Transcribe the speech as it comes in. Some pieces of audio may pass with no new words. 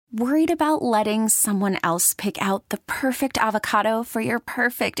Worried about letting someone else pick out the perfect avocado for your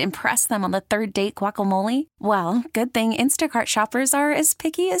perfect impress them on the third date guacamole? Well, good thing Instacart shoppers are as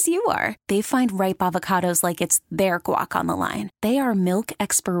picky as you are. They find ripe avocados like it's their guac on the line. They are milk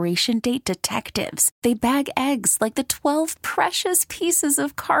expiration date detectives. They bag eggs like the 12 precious pieces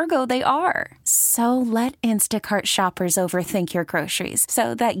of cargo they are. So let Instacart shoppers overthink your groceries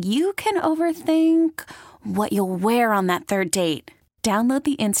so that you can overthink what you'll wear on that third date. Download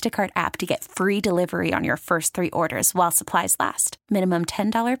the Instacart app to get free delivery on your first 3 orders while supplies last. Minimum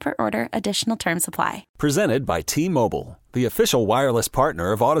 $10 per order. Additional terms apply. Presented by T-Mobile, the official wireless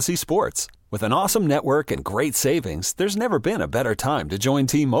partner of Odyssey Sports. With an awesome network and great savings, there's never been a better time to join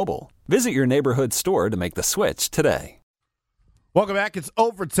T-Mobile. Visit your neighborhood store to make the switch today. Welcome back. It's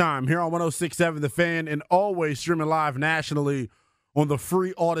overtime here on 106.7 The Fan, and always streaming live nationally on the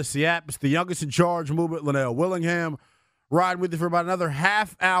free Odyssey app. It's the youngest in charge movement, Linnell Willingham, riding with you for about another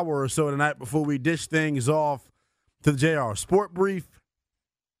half hour or so tonight before we dish things off to the JR Sport Brief.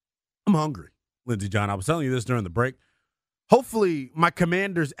 I'm hungry, Lindsey John. I was telling you this during the break. Hopefully, my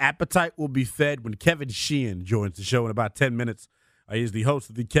Commander's appetite will be fed when Kevin Sheehan joins the show in about 10 minutes. He's the host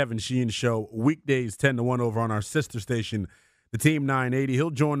of the Kevin Sheehan Show, weekdays 10 to 1 over on our sister station, the Team 980.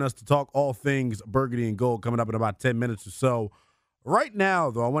 He'll join us to talk all things burgundy and gold coming up in about 10 minutes or so. Right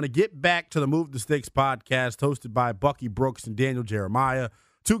now, though, I want to get back to the Move the Sticks podcast hosted by Bucky Brooks and Daniel Jeremiah,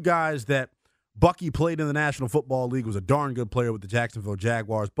 two guys that Bucky played in the National Football League, was a darn good player with the Jacksonville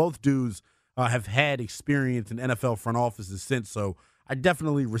Jaguars. Both dudes have had experience in NFL front offices since, so I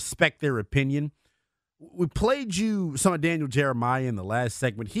definitely respect their opinion. We played you some of Daniel Jeremiah in the last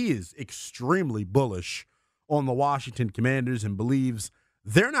segment. He is extremely bullish on the Washington Commanders and believes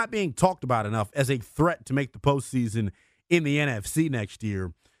they're not being talked about enough as a threat to make the postseason in the NFC next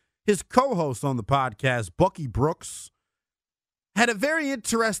year. His co-host on the podcast, Bucky Brooks, had a very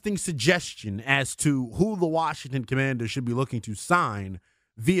interesting suggestion as to who the Washington Commanders should be looking to sign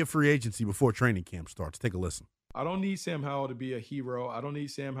via free agency before training camp starts. Take a listen. I don't need Sam Howell to be a hero. I don't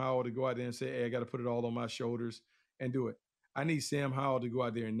need Sam Howell to go out there and say, hey, I got to put it all on my shoulders and do it. I need Sam Howell to go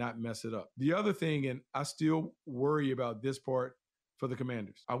out there and not mess it up. The other thing, and I still worry about this part for the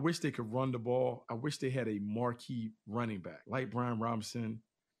Commanders, I wish they could run the ball. I wish they had a marquee running back like Brian Robinson.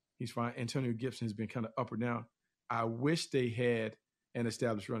 He's fine. Antonio Gibson has been kind of up or down. I wish they had an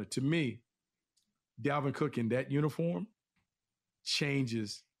established runner. To me, Dalvin Cook in that uniform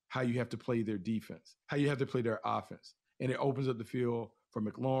changes how you have to play their defense, how you have to play their offense. And it opens up the field for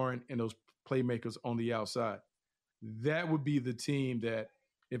McLaurin and those playmakers on the outside. That would be the team that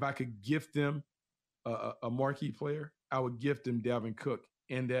if I could gift them a marquee player, I would gift them Dalvin Cook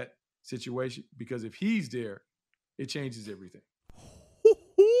in that situation, because if he's there, it changes everything.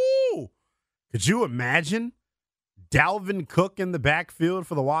 Could you imagine Dalvin Cook in the backfield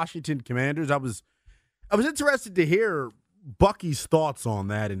for the Washington Commanders? I was interested to hear Bucky's thoughts on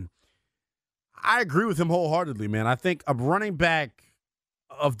that, and I agree with him wholeheartedly, man. I think a running back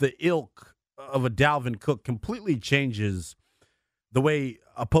of the ilk of a Dalvin Cook completely changes the way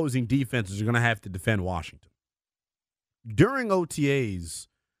opposing defenses are going to have to defend Washington. During OTAs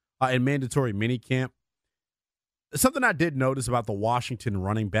and mandatory minicamp, something I did notice about the Washington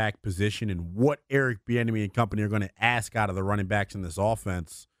running back position and what Eric Bieniemy and company are going to ask out of the running backs in this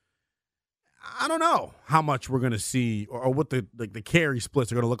offense, I don't know how much we're going to see or what the carry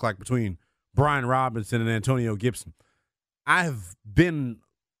splits are going to look like between Brian Robinson and Antonio Gibson. I have been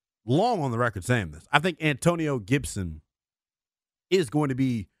long on the record saying this. I think Antonio Gibson is going to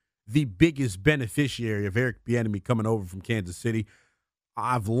be the biggest beneficiary of Eric Bieniemy coming over from Kansas City.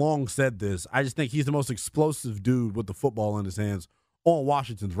 I've long said this. I just think he's the most explosive dude with the football in his hands on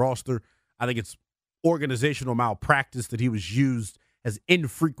Washington's roster. I think it's organizational malpractice that he was used as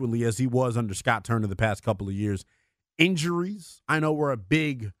infrequently as he was under Scott Turner the past couple of years. Injuries, I know, were a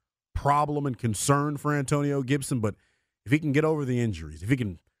big problem and concern for Antonio Gibson, but if he can get over the injuries, if he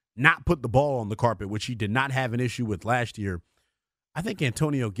can not put the ball on the carpet, which he did not have an issue with last year, I think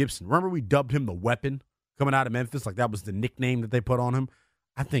Antonio Gibson, remember we dubbed him the weapon coming out of Memphis, like that was the nickname that they put on him?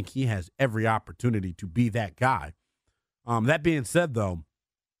 I think he has every opportunity to be that guy. That being said, though,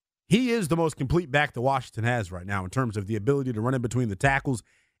 he is the most complete back that Washington has right now in terms of the ability to run in between the tackles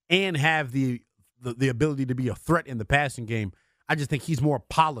and have the ability to be a threat in the passing game. I just think he's more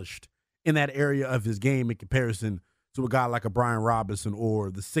polished in that area of his game in comparison to a guy like a Brian Robinson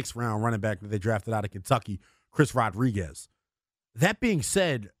or the 6th-round running back that they drafted out of Kentucky, Chris Rodriguez. That being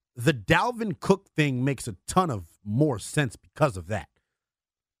said, the Dalvin Cook thing makes a ton of more sense because of that.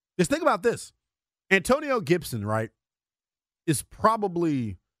 Just think about this. Antonio Gibson, right, is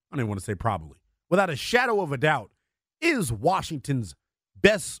probably, I don't even want to say probably, without a shadow of a doubt, is Washington's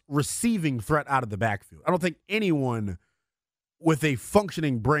best receiving threat out of the backfield. I don't think anyone with a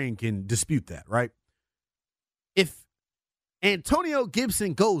functioning brain can dispute that, right? If Antonio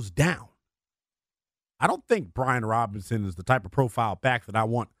Gibson goes down, I don't think Brian Robinson is the type of profile back that I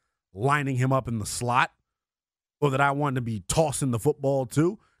want lining him up in the slot or that I want to be tossing the football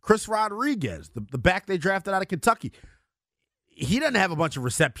to. Chris Rodriguez, the back they drafted out of Kentucky, he doesn't have a bunch of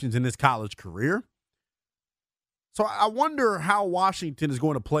receptions in his college career. So I wonder how Washington is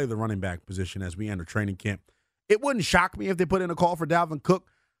going to play the running back position as we enter training camp. It wouldn't shock me if they put in a call for Dalvin Cook.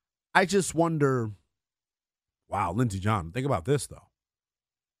 I just wonder, wow, Lindsey John, think about this, though.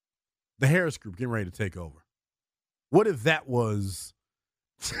 The Harris group getting ready to take over. What if that was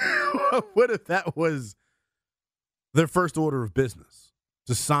their first order of business,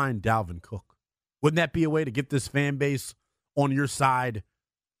 to sign Dalvin Cook? Wouldn't that be a way to get this fan base on your side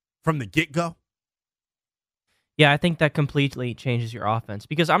from the get-go? Yeah, I think that completely changes your offense,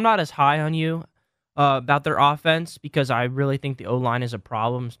 because I'm not as high on you about their offense, because I really think the O-line is a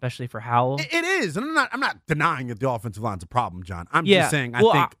problem, especially for Howell. It is, and I'm not denying that the offensive line's a problem, John. I'm just saying I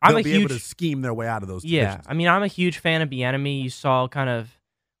think they'll be able to scheme their way out of those divisions. I mean, I'm a huge fan of Bieniemy. You saw kind of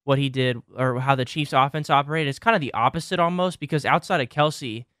what he did, or how the Chiefs' offense operated. It's kind of the opposite almost, because outside of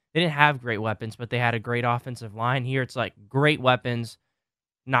Kelsey, they didn't have great weapons, but they had a great offensive line. Here, it's like great weapons,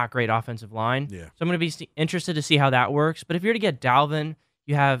 not great offensive line. Yeah. So I'm going to be interested to see how that works. But if you're to get Dalvin,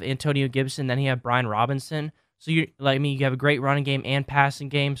 you have Antonio Gibson, then you have Brian Robinson. So you have a great running game and passing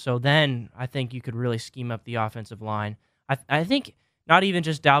game. So then I think you could really scheme up the offensive line. I think not even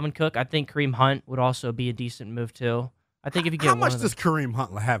just Dalvin Cook. I think Kareem Hunt would also be a decent move too. I think if you get how much does Kareem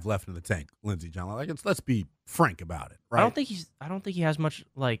Hunt have left in the tank, Lindsey John? Let's be frank about it. Right? I don't think he has much.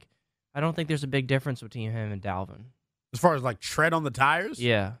 I don't think there's a big difference between him and Dalvin. As far as tread on the tires?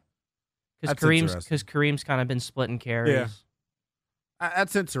 Yeah. Because Kareem's kind of been splitting carries. Yeah.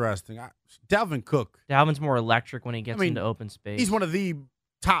 That's interesting. Dalvin Cook. Dalvin's more electric when he gets into open space. He's one of the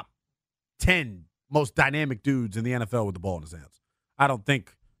top 10 most dynamic dudes in the NFL with the ball in his hands. I don't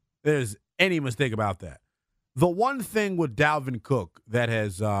think there's any mistake about that. The one thing with Dalvin Cook that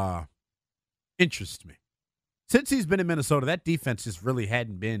has interested me, since he's been in Minnesota, that defense just really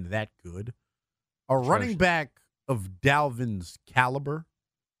hadn't been that good. A running back of Dalvin's caliber,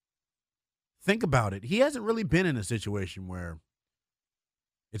 think about it. He hasn't really been in a situation where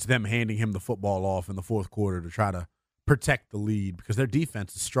it's them handing him the football off in the fourth quarter to try to protect the lead, because their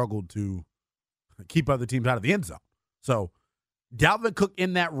defense has struggled to keep other teams out of the end zone. So Dalvin Cook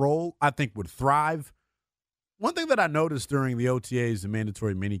in that role, I think, would thrive. One thing that I noticed during the OTAs and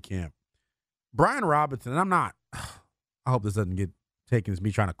mandatory minicamp, Brian Robinson, and I hope this doesn't get taken as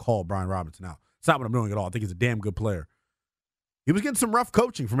me trying to call Brian Robinson out. It's not what I'm doing at all. I think he's a damn good player. He was getting some rough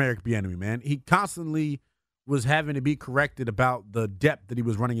coaching from Eric Bieniemy, man. He constantly was having to be corrected about the depth that he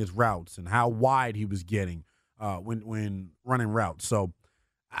was running his routes and how wide he was getting when running routes. So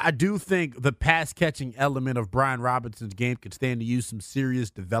I do think the pass-catching element of Brian Robinson's game could stand to use some serious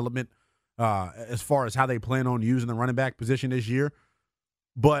development as far as how they plan on using the running back position this year.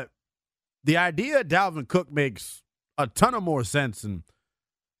 But the idea of Dalvin Cook makes a ton of more sense. And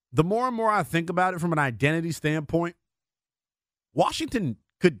the more and more I think about it from an identity standpoint, Washington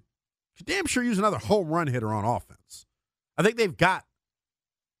could damn sure use another home run hitter on offense. I think they've got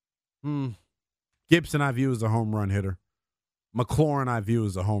Gibson I view as a home run hitter. McLaurin I view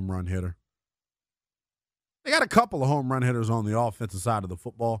as a home run hitter. They got a couple of home run hitters on the offensive side of the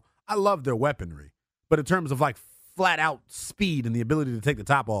football. I love their weaponry. But in terms of flat out speed and the ability to take the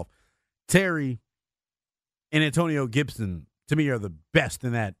top off, Terry and Antonio Gibson to me are the best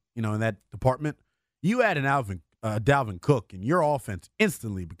in that, in that department. You add an Dalvin Cook, and your offense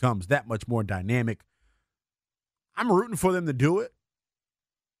instantly becomes that much more dynamic. I'm rooting for them to do it,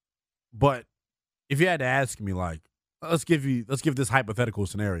 but if you had to ask me, let's give this hypothetical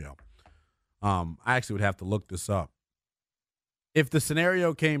scenario. I actually would have to look this up. If the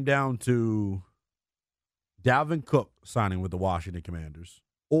scenario came down to Dalvin Cook signing with the Washington Commanders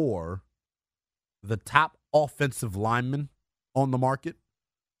or the top offensive lineman on the market,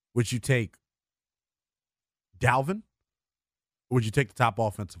 would you take Dalvin, or would you take the top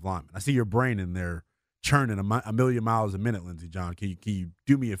offensive lineman? I see your brain in there churning a million miles a minute, Lindsey John. Can you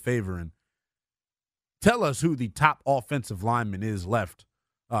do me a favor and tell us who the top offensive lineman is left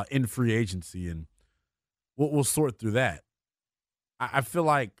in free agency, and we'll sort through that. I feel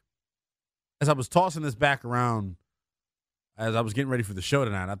like as I was tossing this back around, as I was getting ready for the show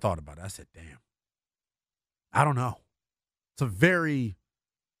tonight, I thought about it. I said, damn, I don't know. It's a very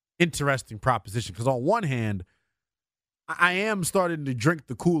interesting proposition, because on one hand, I am starting to drink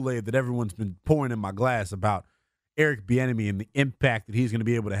the Kool-Aid that everyone's been pouring in my glass about Eric Bieniemy and the impact that he's going to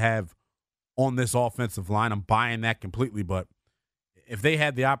be able to have on this offensive line. I'm buying that completely, but if they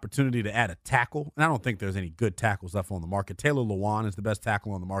had the opportunity to add a tackle, and I don't think there's any good tackles left on the market. Taylor Lewan is the best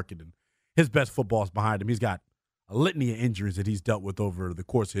tackle on the market, and his best football is behind him. He's got a litany of injuries that he's dealt with over the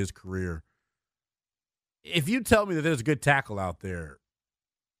course of his career. If you tell me that there's a good tackle out there,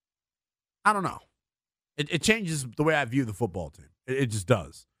 I don't know. It changes the way I view the football team. It just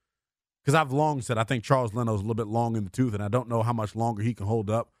does. Because I've long said I think Charles Leno's a little bit long in the tooth, and I don't know how much longer he can hold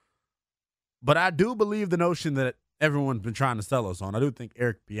up. But I do believe the notion that everyone's been trying to sell us on. I do think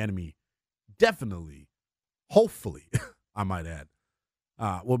Eric Bieniemy definitely, hopefully, I might add,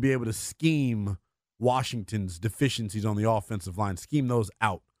 will be able to scheme Washington's deficiencies on the offensive line, scheme those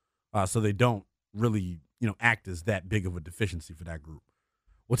out so they don't really, act as that big of a deficiency for that group.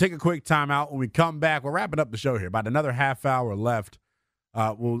 We'll take a quick timeout. When we come back, we're wrapping up the show here. About another half hour left.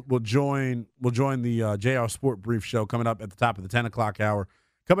 We'll join the JR Sport Brief show coming up at the top of the 10 o'clock hour.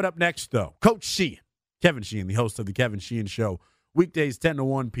 Coming up next, though, Coach Sheehan, Kevin Sheehan, the host of the Kevin Sheehan Show, weekdays 10 to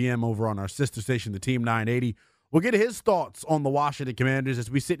 1 p.m. over on our sister station, the Team 980. We'll get his thoughts on the Washington Commanders as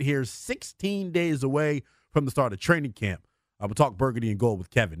we sit here 16 days away from the start of training camp. We'll talk burgundy and gold with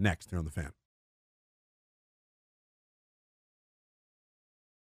Kevin next here on The Fan.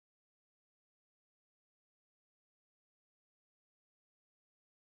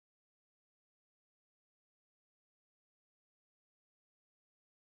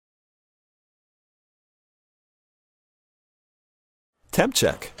 Temp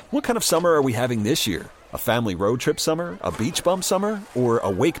check. What kind of summer are we having this year? A family road trip summer? A beach bum summer? Or a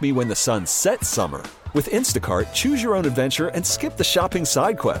wake me when the sun sets summer? With Instacart, choose your own adventure and skip the shopping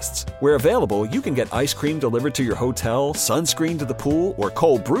side quests. Where available, you can get ice cream delivered to your hotel, sunscreen to the pool, or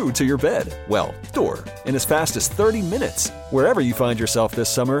cold brew to your bed. Well, door. In as fast as 30 minutes. Wherever you find yourself this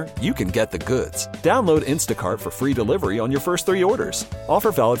summer, you can get the goods. Download Instacart for free delivery on your first 3 orders.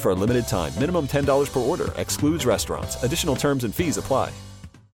 Offer valid for a limited time. Minimum $10 per order. Excludes restaurants. Additional terms and fees apply.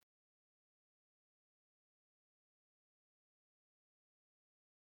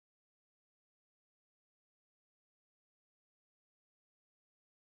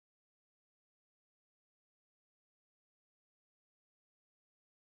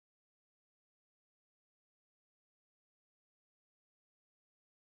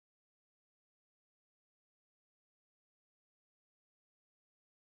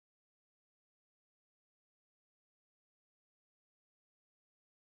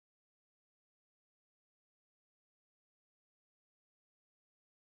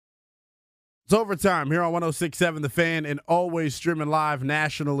 It's overtime here on 106.7 The Fan and always streaming live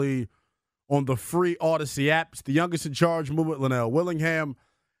nationally on the free Odyssey app. It's the youngest in charge movement, Linnell Willingham,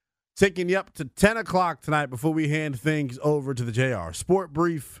 taking you up to 10 o'clock tonight before we hand things over to the JR Sport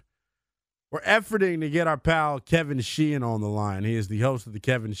Brief. We're efforting to get our pal Kevin Sheehan on the line. He is the host of the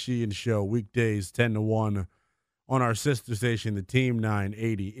Kevin Sheehan Show, weekdays 10 to 1 on our sister station, the Team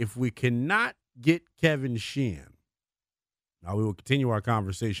 980. If we cannot get Kevin Sheehan, now we will continue our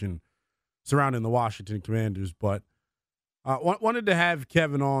conversation surrounding the Washington Commanders, but wanted to have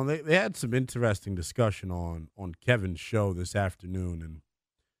Kevin on. They had some interesting discussion on Kevin's show this afternoon, and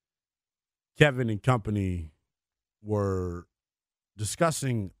Kevin and company were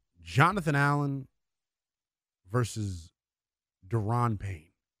discussing Jonathan Allen versus Daron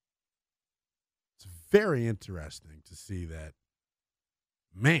Payne. It's very interesting to see that,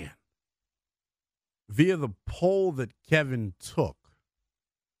 man, via the poll that Kevin took.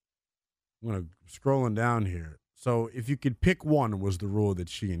 I'm going to scrolling down here. So if you could pick one was the rule that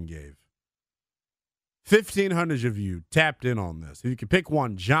Sheehan gave. 1,500 of you tapped in on this. If you could pick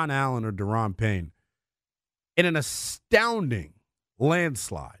one, John Allen or Daron Payne, in an astounding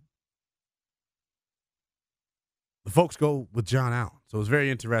landslide, the folks go with John Allen. So it's very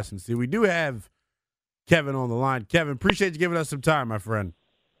interesting to see. We do have Kevin on the line. Kevin, appreciate you giving us some time, my friend.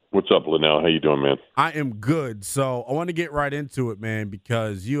 What's up, Linnell? How you doing, man? I am good. So I want to get right into it, man,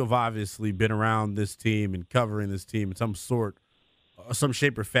 because you have obviously been around this team and covering this team in some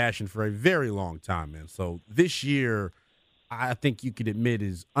shape or fashion for a very long time, man. So this year, I think you could admit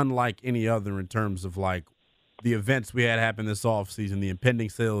is unlike any other in terms of like the events we had happen this offseason, the impending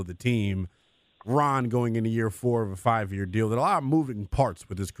sale of the team, Ron going into year 4 of a 5-year deal. There are a lot of moving parts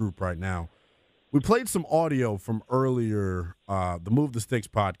with this group right now. We played some audio from earlier, the Move the Sticks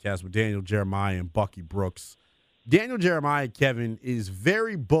podcast with Daniel Jeremiah and Bucky Brooks. Daniel Jeremiah, Kevin, is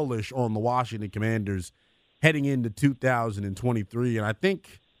very bullish on the Washington Commanders heading into 2023, and I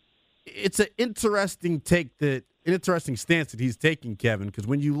think it's an interesting stance that he's taking, Kevin, because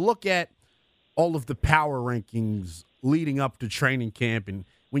when you look at all of the power rankings leading up to training camp and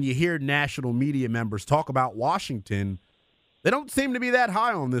when you hear national media members talk about Washington, they don't seem to be that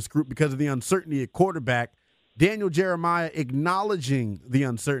high on this group because of the uncertainty at quarterback. Daniel Jeremiah acknowledging the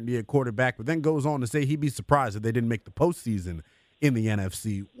uncertainty at quarterback, but then goes on to say he'd be surprised if they didn't make the postseason in the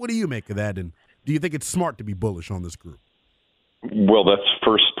NFC. What do you make of that, and do you think it's smart to be bullish on this group? Well, that's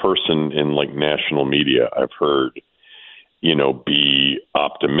first person in national media I've heard, be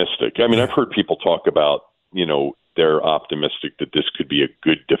optimistic. I mean, I've heard people talk about, they're optimistic that this could be a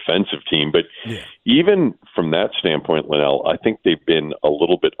good defensive team. But even from that standpoint, Linnell, I think they've been a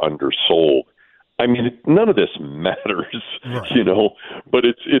little bit undersold. I mean, none of this matters, right. But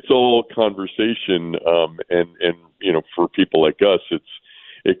it's all conversation. And for people like us,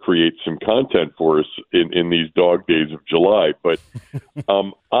 it creates some content for us in these dog days of July. But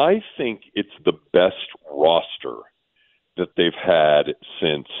I think it's the best roster that they've had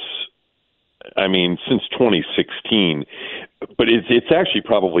since 2016. But it's actually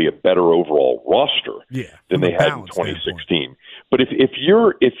probably a better overall roster than they had in 2016. Standpoint. But if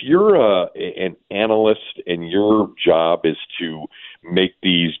you're an analyst and your job is to make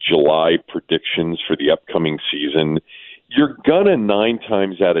these July predictions for the upcoming season, you're gonna 9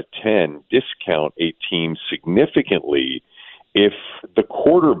 times out of 10 discount a team significantly if the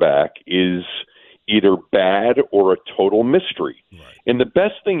quarterback is either bad or a total mystery. Right. And the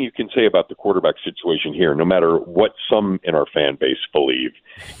best thing you can say about the quarterback situation here, no matter what some in our fan base believe,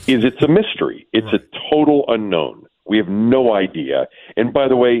 is it's a mystery. It's a total unknown. We have no idea. And by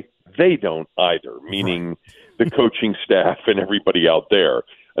the way, they don't either, meaning the coaching staff and everybody out there.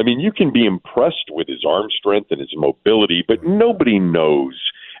 I mean, you can be impressed with his arm strength and his mobility, but nobody knows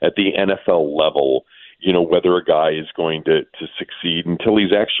at the NFL level, whether a guy is going to succeed until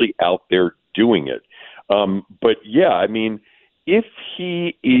he's actually out there doing it. But if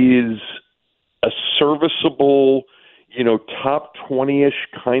he is a serviceable, top 20-ish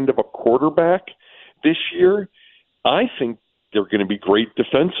kind of a quarterback this year, I think they're going to be great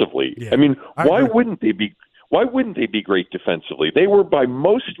defensively. Yeah, why wouldn't they be? Why wouldn't they be great defensively? They were, by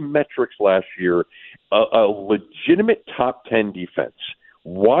most metrics last year, a legitimate top 10 defense.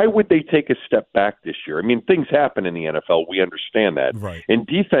 Why would they take a step back this year? I mean, things happen in the NFL. We understand that. Right. And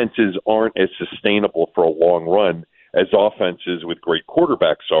defenses aren't as sustainable for a long run as offenses with great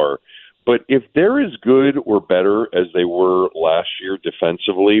quarterbacks are. But if they're as good or better as they were last year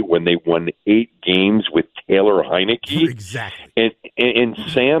defensively when they won 8 games with Taylor Heineke, exactly, and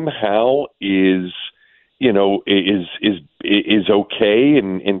Sam Howell is okay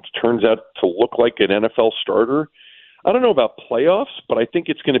and turns out to look like an NFL starter, I don't know about playoffs, but I think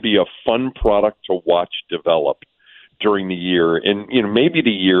it's going to be a fun product to watch develop during the year. And, maybe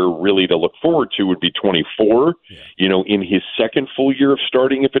the year really to look forward to would be 24, in his second full year of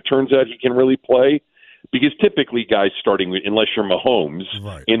starting, if it turns out he can really play. Because typically guys starting, unless you're Mahomes,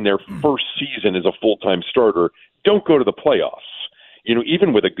 in their first season as a full-time starter, don't go to the playoffs,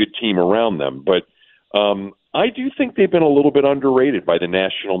 even with a good team around them. But I do think they've been a little bit underrated by the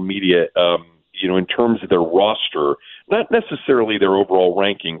national media, in terms of their roster, not necessarily their overall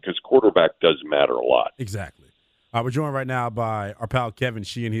ranking, because quarterback does matter a lot. Exactly. We're joined right now by our pal Kevin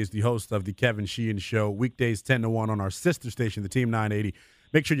Sheehan. He's the host of the Kevin Sheehan Show, weekdays 10 to 1 on our sister station, the Team 980.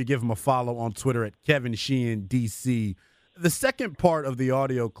 Make sure you give him a follow on Twitter at Kevin Sheehan DC. The second part of the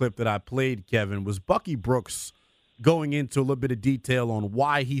audio clip that I played, Kevin, was Bucky Brooks going into a little bit of detail on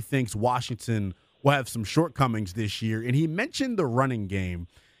why he thinks Washington will have some shortcomings this year. And he mentioned the running game.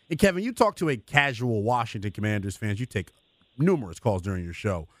 And, Kevin, you talk to a casual Washington Commanders fans. You take numerous calls during your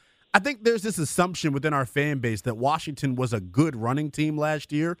show. I think there's this assumption within our fan base that Washington was a good running team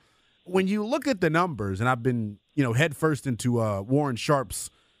last year. When you look at the numbers, and I've been, head first into Warren Sharp's,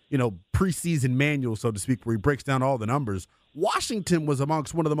 preseason manual, so to speak, where he breaks down all the numbers, Washington was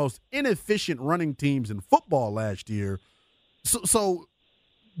amongst one of the most inefficient running teams in football last year. So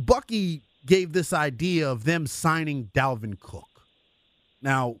Bucky gave this idea of them signing Dalvin Cook.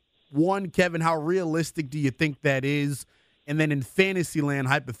 Now, one, Kevin, how realistic do you think that is? And then in Fantasyland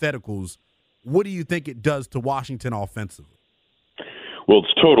hypotheticals, what do you think it does to Washington offensively? Well,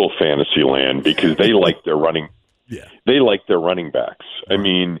 it's total Fantasyland because they like their running. Yeah, they like their running backs. I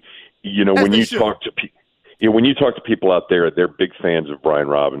mean, when you talk to people out there, they're big fans of Brian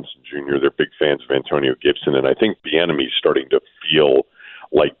Robinson Jr. They're big fans of Antonio Gibson, and I think Bieniemy's starting to feel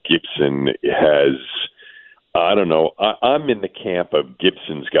like Gibson has. I don't know. I'm in the camp of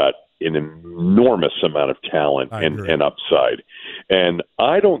Gibson's got an enormous amount of talent and upside. And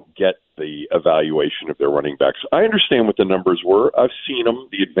I don't get the evaluation of their running backs. I understand what the numbers were. I've seen them,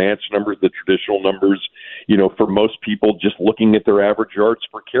 the advanced numbers, the traditional numbers. For most people, just looking at their average yards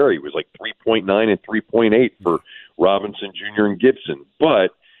per carry was like 3.9 and 3.8 for Robinson Jr. and Gibson. But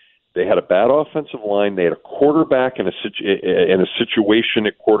They had a bad offensive line. They had a quarterback in a situation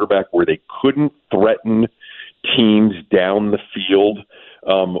at quarterback where they couldn't threaten teams down the field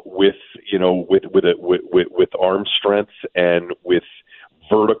with arm strength and with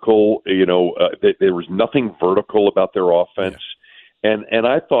vertical. There was nothing vertical about their offense. Yeah. And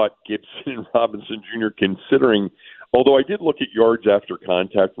I thought Gibson and Robinson Jr. considering, although I did look at yards after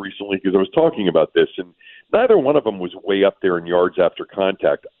contact recently because I was talking about this, and neither one of them was way up there in yards after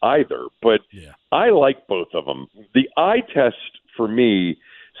contact either. But I like both of them. The eye test for me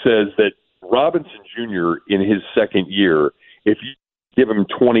says that Robinson Jr. in his second year, if you give him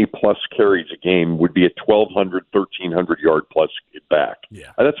 20-plus carries a game, would be a 1,200, 1,300-yard-plus back.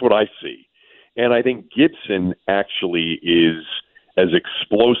 Yeah. That's what I see. And I think Gibson actually is as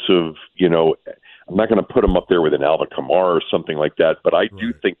explosive, I'm not going to put him up there with an Alvin Kamara or something like that, but I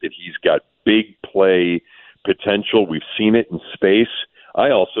do think that he's got big play potential. We've seen it in space. I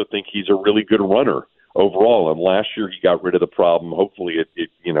also think he's a really good runner overall. And last year he got rid of the problem. Hopefully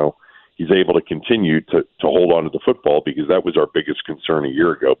he's able to continue to hold on to the football because that was our biggest concern a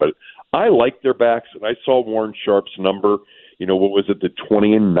year ago. But I like their backs, and I saw Warren Sharp's number. What was it, the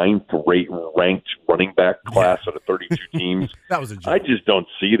 29th ranked running back class out of 32 teams? That was a joke. I just don't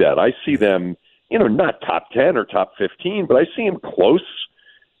see that. I see them, not top 10 or top 15, but I see them close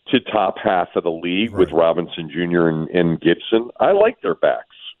to top half of the league with Robinson Jr. and Gibson. I like their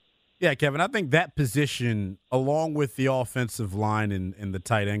backs. Yeah, Kevin, I think that position, along with the offensive line and the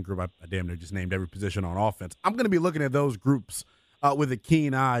tight end group, I damn near just named every position on offense. I'm going to be looking at those groups with a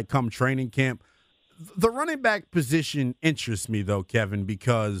keen eye come training camp. The running back position interests me, though, Kevin,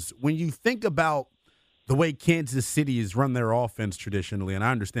 because when you think about the way Kansas City has run their offense traditionally, and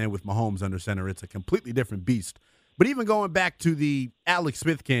I understand with Mahomes under center, it's a completely different beast. But even going back to the Alex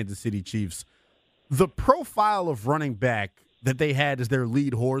Smith Kansas City Chiefs, the profile of running back that they had as their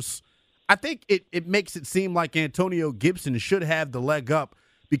lead horse, I think it makes it seem like Antonio Gibson should have the leg up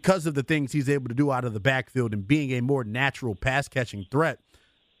because of the things he's able to do out of the backfield and being a more natural pass-catching threat.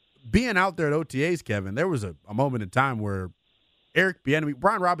 Being out there at OTAs, Kevin, there was a moment in time where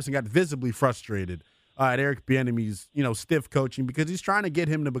Brian Robinson got visibly frustrated at Eric Bieniemy's stiff coaching because he's trying to get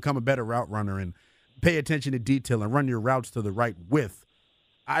him to become a better route runner and pay attention to detail and run your routes to the right width.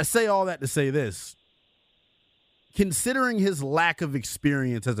 I say all that to say this. Considering his lack of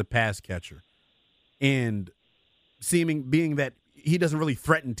experience as a pass catcher and being that he doesn't really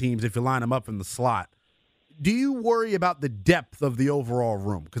threaten teams if you line him up in the slot, do you worry about the depth of the overall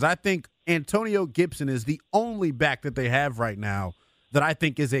room? Because I think Antonio Gibson is the only back that they have right now that I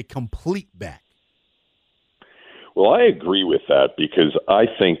think is a complete back. Well, I agree with that because I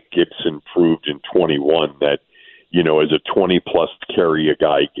think Gibson proved in 21 that, as a 20-plus carry a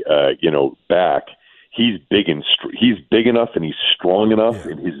guy, back, he's big enough and he's strong enough,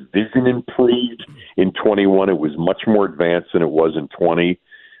 and his vision improved in 21. It was much more advanced than it was in 20.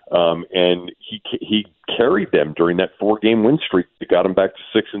 And he carried them during that 4-game win streak that got him back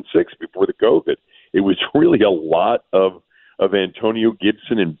to 6-6 before the COVID. It was really a lot of Antonio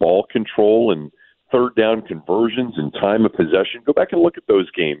Gibson and ball control and third down conversions and time of possession. Go back and look at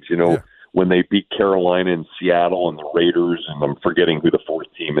those games, when they beat Carolina and Seattle and the Raiders, and I'm forgetting who the fourth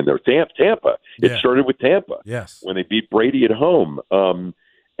team in there, Tampa. It started with Tampa. Yes. When they beat Brady at home. And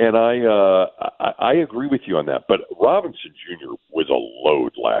I agree with you on that. But Robinson Jr. was a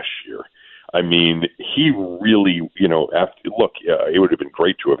load last year. I mean, he really, it would have been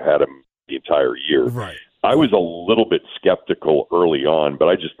great to have had him the entire year. Right. I was a little bit skeptical early on, but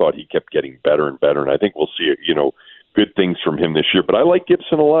I just thought he kept getting better and better. And I think we'll see, good things from him this year. But I like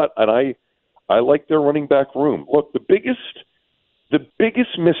Gibson a lot, and I like their running back room. Look, the biggest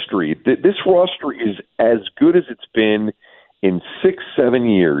mystery, this roster is as good as it's been in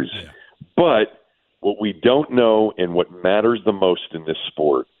 6-7 years. Yeah. But what we don't know and what matters the most in this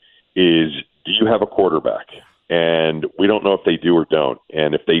sport is, do you have a quarterback? And we don't know if they do or don't.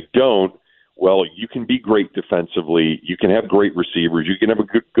 And if they don't, well, you can be great defensively. You can have great receivers. You can have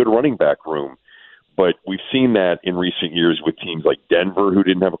a good running back room. But we've seen that in recent years with teams like Denver, who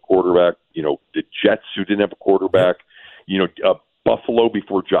didn't have a quarterback, the Jets, who didn't have a quarterback, Buffalo,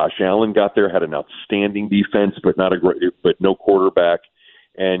 before Josh Allen got there, had an outstanding defense, but no quarterback.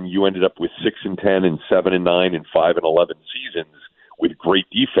 And you ended up with 6-10 and 7-9 and 5-11 seasons with great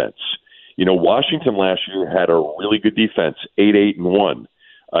defense. Washington last year had a really good defense, 8-1.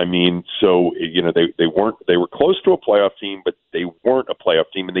 I mean, so they were close to a playoff team, but they weren't a playoff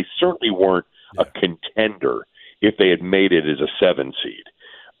team, and they certainly weren't a contender if they had made it as a 7 seed.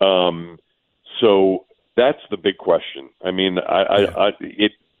 So that's the big question. I mean,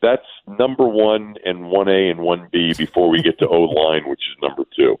 that's number one and 1A and 1B before we get to O-line, which is number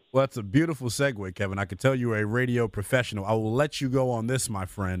 2. Well, that's a beautiful segue, Kevin. I can tell you're a radio professional. I will let you go on this, my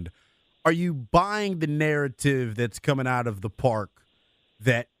friend. Are you buying the narrative that's coming out of the park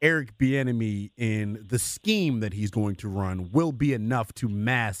that Eric Bieniemy in the scheme that he's going to run will be enough to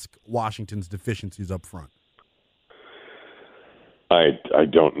mask Washington's deficiencies up front? I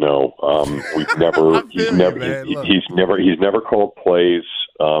don't know. We've never he's never called plays.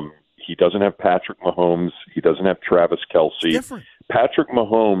 He doesn't have Patrick Mahomes. He doesn't have Travis Kelce. Patrick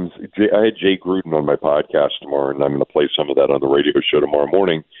Mahomes. I had Jay Gruden on my podcast tomorrow, and I'm going to play some of that on the radio show tomorrow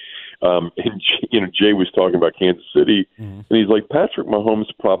morning. And Jay was talking about Kansas City, and he's like, Patrick Mahomes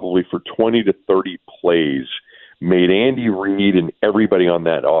probably for 20 to 30 plays made Andy Reid and everybody on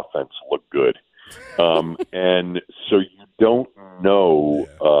that offense look good. And so you don't know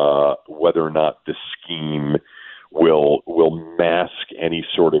whether or not the scheme will mask any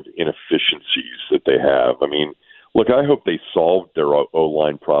sort of inefficiencies that they have. I mean, look, I hope they solved their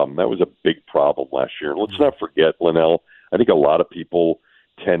O-line problem. That was a big problem last year. And let's not forget, Linnell, I think a lot of people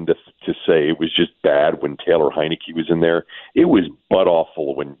tend to say it was just bad when Taylor Heineke was in there. It was butt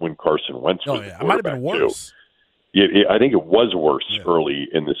awful when Carson Wentz was it might have been worse. I think it was worse early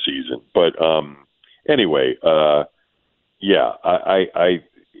in the season. But anyway, I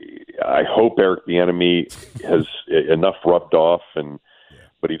hope Eric Bieniemy has enough rubbed off,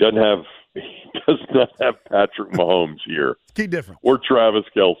 but he does not have Patrick Mahomes here. Key difference. Or Travis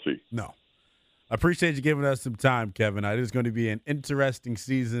Kelce. No. I appreciate you giving us some time, Kevin. It is going to be an interesting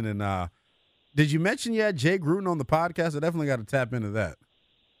season. And did you mention you had Jay Gruden on the podcast? I definitely got to tap into that.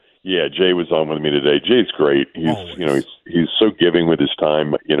 Yeah, Jay was on with me today. Jay's great. He's so giving with his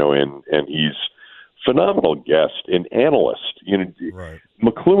time, and he's phenomenal guest and analyst. Right.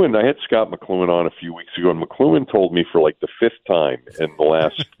 McLuhan, I had Scott McLuhan on a few weeks ago, and McLuhan told me for like the 5th time in the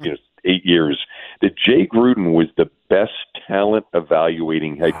last 8 years that Jay Gruden was the best talent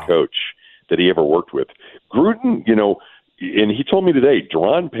evaluating head coach that he ever worked with. Gruden, and he told me today,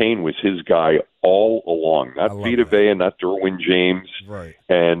 Deron Payne was his guy all along, not Vita Vea, not Derwin James. Right.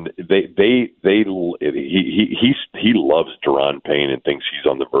 And he loves Deron Payne and thinks he's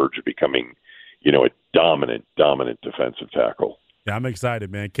on the verge of becoming, a dominant defensive tackle. Yeah, I'm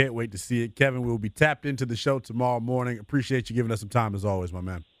excited, man. Can't wait to see it. Kevin, we'll be tapped into the show tomorrow morning. Appreciate you giving us some time as always, my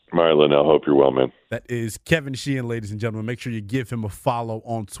man. Marlon, I hope you're well, man. That is Kevin Sheehan, ladies and gentlemen. Make sure you give him a follow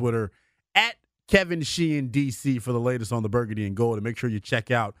on Twitter at Kevin Sheehan DC for the latest on the Burgundy and Gold. And make sure you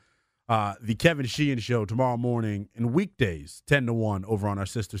check out the Kevin Sheehan Show tomorrow morning and weekdays 10 to 1 over on our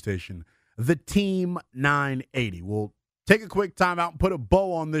sister station, The Team 980. We'll take a quick time out and put a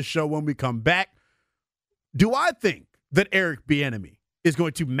bow on this show when we come back. Do I think that Eric Bieniemy is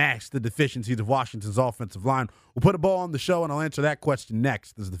going to mask the deficiencies of Washington's offensive line? We'll put a bow on the show, and I'll answer that question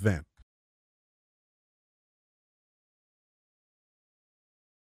next. This is The Fan.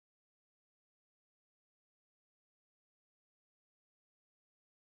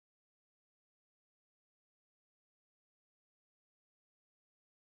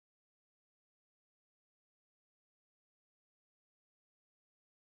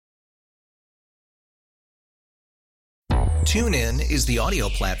 TuneIn is the audio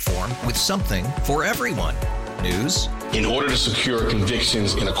platform with something for everyone. News. In order to secure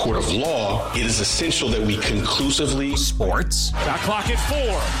convictions in a court of law, it is essential that we conclusively. Sports. Got clock at 4.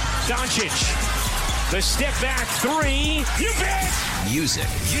 Doncic. The step back 3. You bet. Music.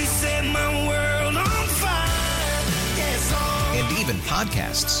 You set my world on fire. Yes, and even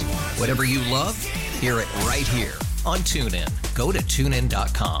podcasts. Whatever you love, hear it right here on TuneIn. Go to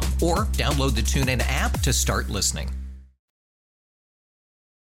TuneIn.com or download the TuneIn app to start listening.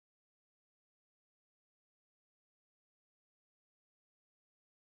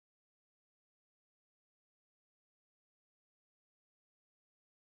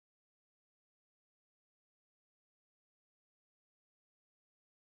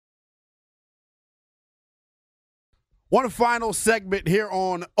 One final segment here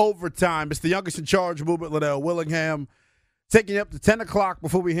on Overtime. It's the youngest in charge movement, Liddell Willingham, taking you up to 10 o'clock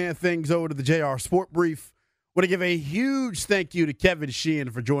before we hand things over to the JR Sport Brief. Want to give a huge thank you to Kevin Sheehan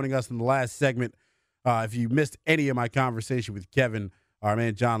for joining us in the last segment. If you missed any of my conversation with Kevin, our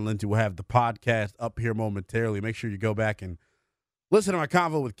man John Lindsay will have the podcast up here momentarily. Make sure you go back and listen to my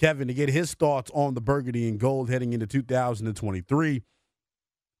convo with Kevin to get his thoughts on the Burgundy and Gold heading into 2023.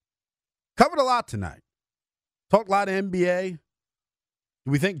 Covered a lot tonight. Talked a lot of NBA.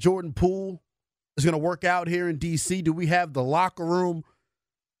 Do we think Jordan Poole is going to work out here in D.C.? Do we have the locker room,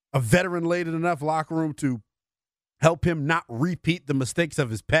 a veteran-laden enough locker room to help him not repeat the mistakes of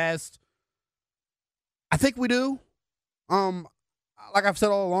his past? I think we do. like I've said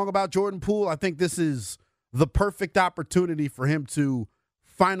all along about Jordan Poole, I think this is the perfect opportunity for him to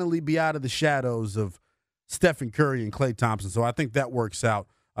finally be out of the shadows of Stephen Curry and Klay Thompson. So I think that works out.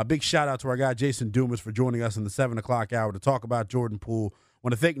 A big shout-out to our guy Jason Dumas for joining us in the 7 o'clock hour to talk about Jordan Poole. I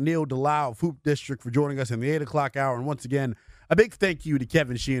want to thank Neil Delisle of Hoop District for joining us in the 8 o'clock hour. And once again, a big thank you to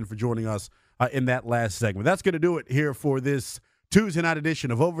Kevin Sheehan for joining us in that last segment. That's going to do it here for this Tuesday night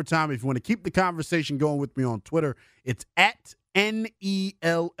edition of Overtime. If you want to keep the conversation going with me on Twitter, it's at NELL_BTP.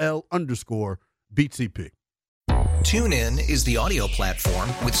 TuneIn is the audio platform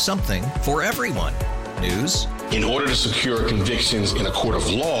with something for everyone. News. In order to secure convictions in a court of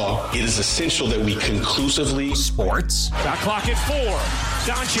law, it is essential that we conclusively. Sports. Shot clock at 4.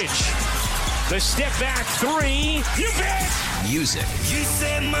 Doncic. The step back 3. You bet. Music. You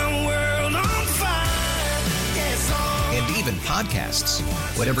set my world on fire. Yes, and even podcasts.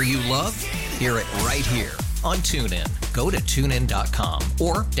 Whatever you love, hear it right here on TuneIn. Go to TuneIn.com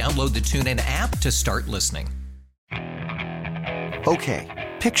or download the TuneIn app to start listening. Okay,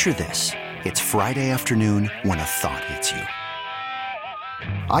 picture this. It's Friday afternoon when a thought hits you.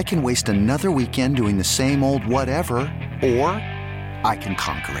 I can waste another weekend doing the same old whatever, or I can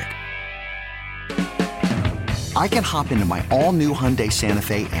conquer it. I can hop into my all-new Hyundai Santa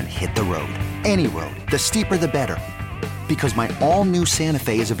Fe and hit the road. Any road. The steeper, the better. Because my all-new Santa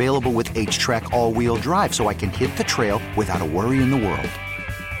Fe is available with H-Track all-wheel drive, so I can hit the trail without a worry in the world.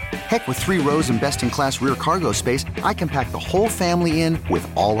 Heck, with 3 rows and best-in-class rear cargo space, I can pack the whole family in with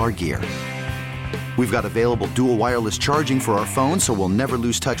all our gear. We've got available dual wireless charging for our phones, so we'll never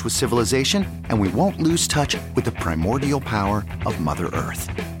lose touch with civilization, and we won't lose touch with the primordial power of Mother Earth.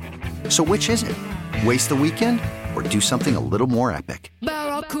 So which is it? Waste the weekend or do something a little more epic?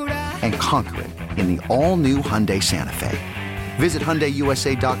 And conquer it in the all-new Hyundai Santa Fe. Visit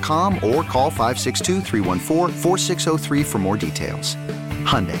HyundaiUSA.com or call 562-314-4603 for more details.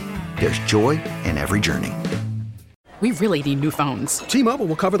 Hyundai, there's joy in every journey. We really need new phones. T-Mobile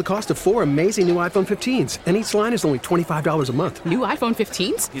will cover the cost of 4 amazing new iPhone 15s, and each line is only $25 a month. New iPhone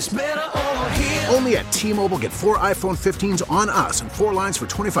 15s? It's better over here. Only at T-Mobile, get 4 iPhone 15s on us and 4 lines for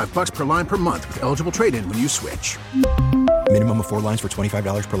 $25 per line per month with eligible trade-in when you switch. Minimum of 4 lines for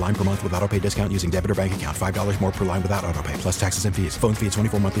 $25 per line per month with autopay discount using debit or bank account. $5 more per line without autopay, plus taxes and fees. Phone fee at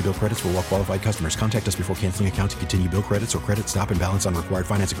 24 monthly bill credits for well-qualified customers. Contact us before canceling account to continue bill credits or credit stop and balance on required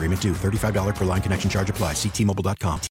finance agreement due. $35 per line connection charge applies. See T-Mobile.com.